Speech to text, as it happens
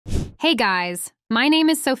Hey guys, my name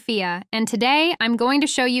is Sophia, and today I'm going to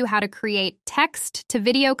show you how to create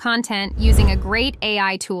text-to-video content using a great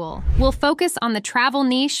AI tool. We'll focus on the travel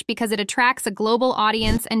niche because it attracts a global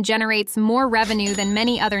audience and generates more revenue than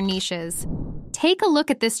many other niches. Take a look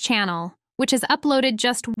at this channel, which has uploaded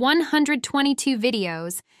just 122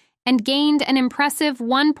 videos and gained an impressive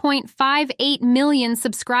 1.58 million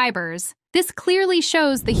subscribers. This clearly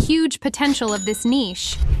shows the huge potential of this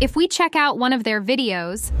niche. If we check out one of their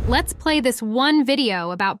videos, let's play this one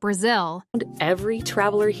video about Brazil. Every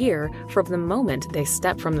traveler here from the moment they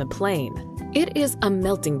step from the plane. It is a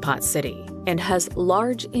melting pot city and has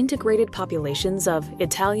large integrated populations of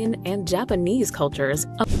Italian and Japanese cultures.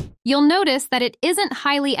 You'll notice that it isn't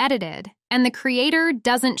highly edited, and the creator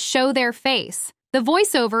doesn't show their face. The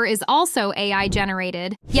voiceover is also AI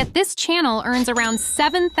generated, yet this channel earns around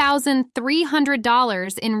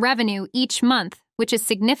 $7,300 in revenue each month, which is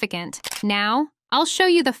significant. Now, I'll show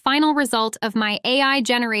you the final result of my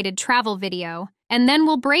AI-generated travel video, and then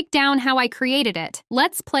we'll break down how I created it.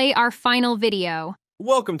 Let's play our final video.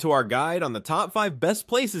 Welcome to our guide on the top 5 best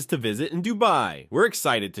places to visit in Dubai. We're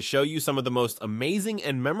excited to show you some of the most amazing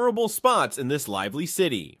and memorable spots in this lively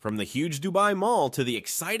city. From the huge Dubai Mall to the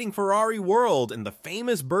exciting Ferrari World and the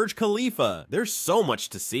famous Burj Khalifa, there's so much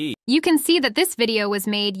to see. You can see that this video was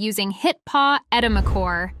made using HitPaw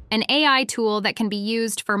Edimakor, an AI tool that can be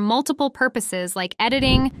used for multiple purposes like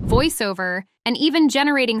editing, voiceover, and even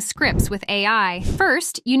generating scripts with AI.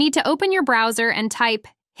 First, you need to open your browser and type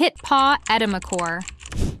HitPaw Edimakor.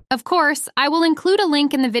 Of course, I will include a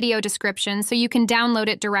link in the video description so you can download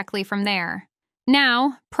it directly from there.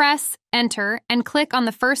 Now, press Enter and click on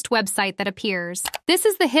the first website that appears. This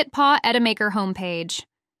is the HitPaw Edimakor homepage.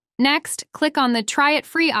 Next, click on the Try It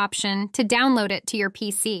Free option to download it to your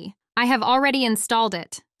PC. I have already installed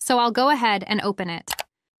it, so I'll go ahead and open it.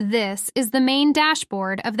 This is the main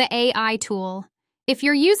dashboard of the AI tool. If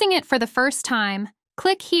you're using it for the first time,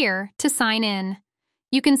 click here to sign in.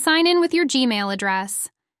 You can sign in with your Gmail address.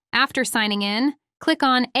 After signing in, click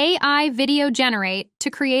on AI Video Generate to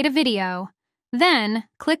create a video. Then,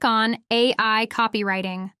 click on AI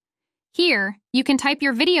Copywriting. Here, you can type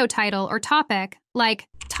your video title or topic, like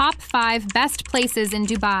Top 5 Best Places in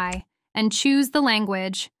Dubai, and choose the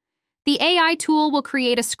language. The AI tool will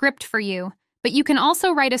create a script for you, but you can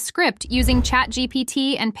also write a script using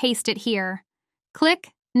ChatGPT and paste it here.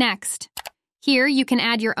 Click Next. Here, you can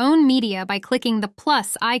add your own media by clicking the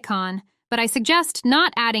plus icon, but I suggest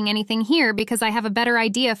not adding anything here because I have a better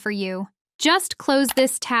idea for you. Just close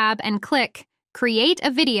this tab and click Create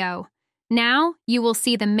a Video. Now, you will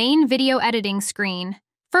see the main video editing screen.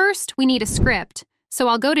 First, we need a script, so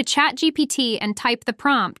I'll go to ChatGPT and type the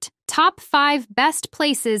prompt, Top 5 Best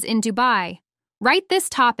Places in Dubai. Write this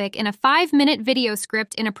topic in a 5-minute video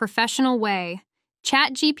script in a professional way.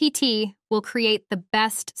 ChatGPT will create the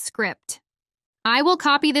best script. I will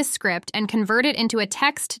copy this script and convert it into a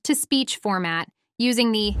text-to-speech format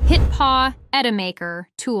using the HitPaw Edimakor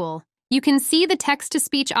tool. You can see the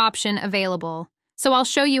text-to-speech option available, so I'll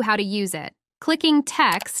show you how to use it. Clicking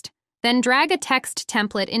Text, then drag a text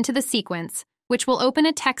template into the sequence, which will open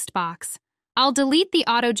a text box. I'll delete the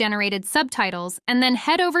auto-generated subtitles and then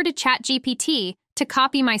head over to ChatGPT to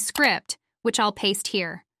copy my script, which I'll paste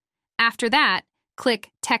here. After that, click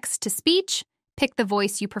Text-to-Speech, pick the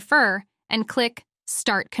voice you prefer, and click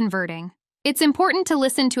Start Converting. It's important to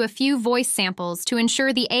listen to a few voice samples to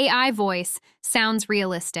ensure the AI voice sounds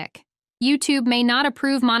realistic. YouTube may not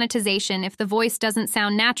approve monetization if the voice doesn't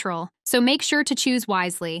sound natural, so make sure to choose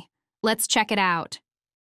wisely. Let's check it out.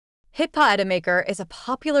 HitPaw Edimakor is a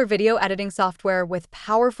popular video editing software with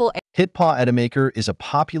powerful... HitPaw Edimakor is a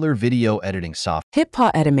popular video editing software.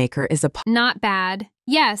 HitPaw Edimakor is a... Not bad.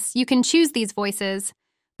 Yes, you can choose these voices,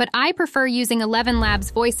 but I prefer using 11 Labs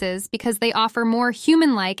voices because they offer more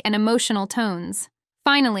human-like and emotional tones.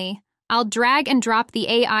 Finally, I'll drag and drop the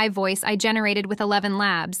AI voice I generated with 11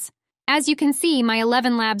 Labs. As you can see, my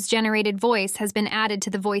 11 Labs generated voice has been added to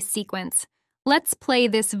the voice sequence. Let's play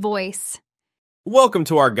this voice. Welcome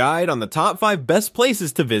to our guide on the top 5 best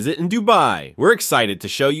places to visit in Dubai. We're excited to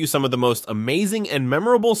show you some of the most amazing and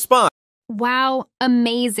memorable spots. Wow,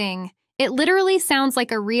 amazing. It literally sounds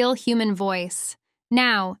like a real human voice.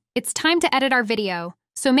 Now, it's time to edit our video,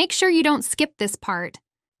 so make sure you don't skip this part.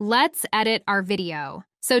 Let's edit our video.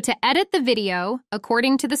 So to edit the video,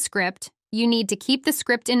 according to the script, you need to keep the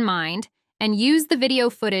script in mind and use the video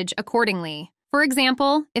footage accordingly. For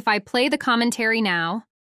example, if I play the commentary now...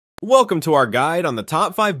 Welcome to our guide on the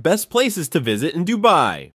top 5 best places to visit in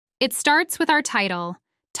Dubai. It starts with our title,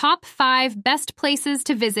 Top 5 Best Places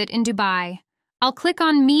to Visit in Dubai. I'll click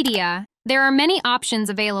on Media. There are many options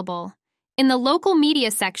available. In the local media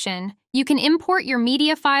section, you can import your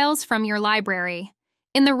media files from your library.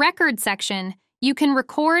 In the record section, you can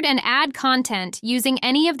record and add content using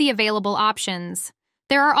any of the available options.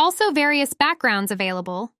 There are also various backgrounds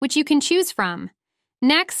available, which you can choose from.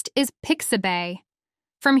 Next is Pixabay.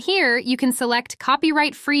 From here, you can select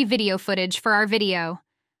copyright-free video footage for our video.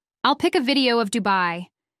 I'll pick a video of Dubai.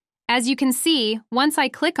 As you can see, once I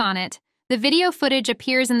click on it, the video footage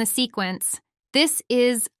appears in the sequence. This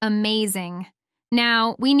is amazing.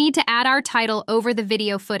 Now, we need to add our title over the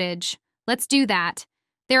video footage. Let's do that.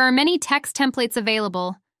 There are many text templates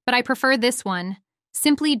available, but I prefer this one.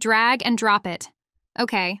 Simply drag and drop it.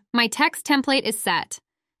 Okay, my text template is set.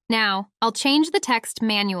 Now, I'll change the text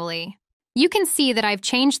manually. You can see that I've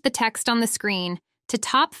changed the text on the screen to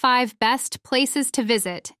top 5 best places to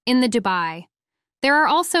visit in the Dubai. There are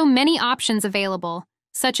also many options available,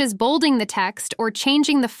 such as bolding the text or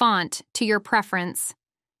changing the font to your preference.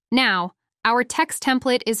 Now, our text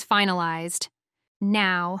template is finalized.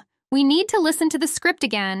 Now, we need to listen to the script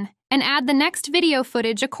again and add the next video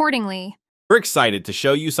footage accordingly. We're excited to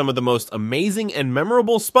show you some of the most amazing and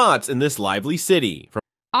memorable spots in this lively city.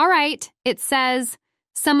 All right, it says,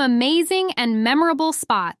 some amazing and memorable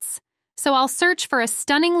spots. So I'll search for a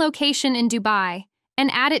stunning location in Dubai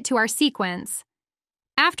and add it to our sequence.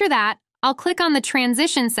 After that, I'll click on the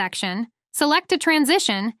transition section, select a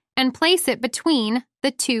transition, and place it between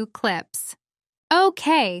the 2 clips.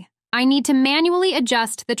 Okay, I need to manually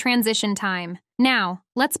adjust the transition time. Now,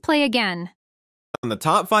 let's play again. On the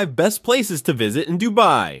top 5 best places to visit in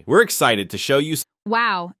Dubai. We're excited to show you.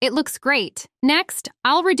 Wow, it looks great. Next,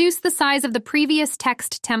 I'll reduce the size of the previous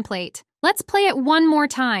text template. Let's play it one more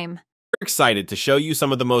time. We're excited to show you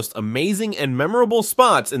some of the most amazing and memorable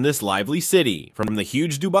spots in this lively city. From the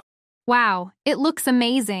huge Dubai. Wow, it looks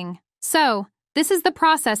amazing. So, this is the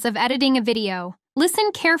process of editing a video.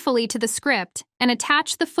 Listen carefully to the script and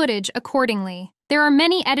attach the footage accordingly. There are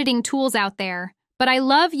many editing tools out there, but I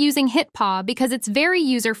love using HitPaw because it's very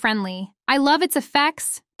user-friendly. I love its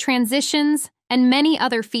effects, transitions, and many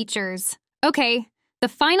other features. Okay, the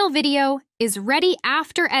final video is ready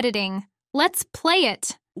after editing. Let's play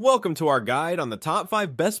it. Welcome to our guide on the top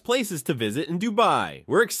 5 best places to visit in Dubai.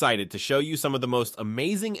 We're excited to show you some of the most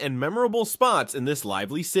amazing and memorable spots in this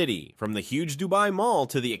lively city. From the huge Dubai Mall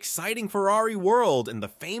to the exciting Ferrari world and the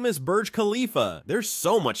famous Burj Khalifa, there's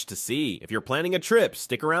so much to see. If you're planning a trip,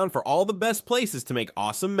 stick around for all the best places to make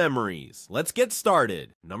awesome memories. Let's get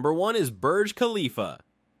started. Number 1 is Burj Khalifa.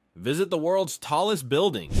 Visit the world's tallest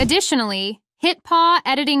building. Additionally, HitPaw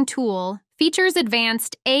Editing Tool features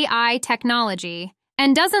advanced AI technology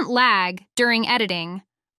and doesn't lag during editing,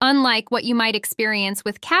 unlike what you might experience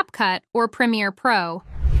with CapCut or Premiere Pro.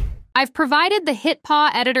 I've provided the HitPaw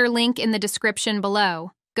Editor link in the description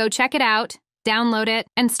below. Go check it out, download it,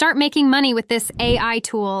 and start making money with this AI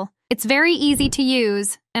tool. It's very easy to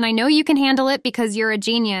use, and I know you can handle it because you're a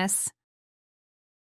genius.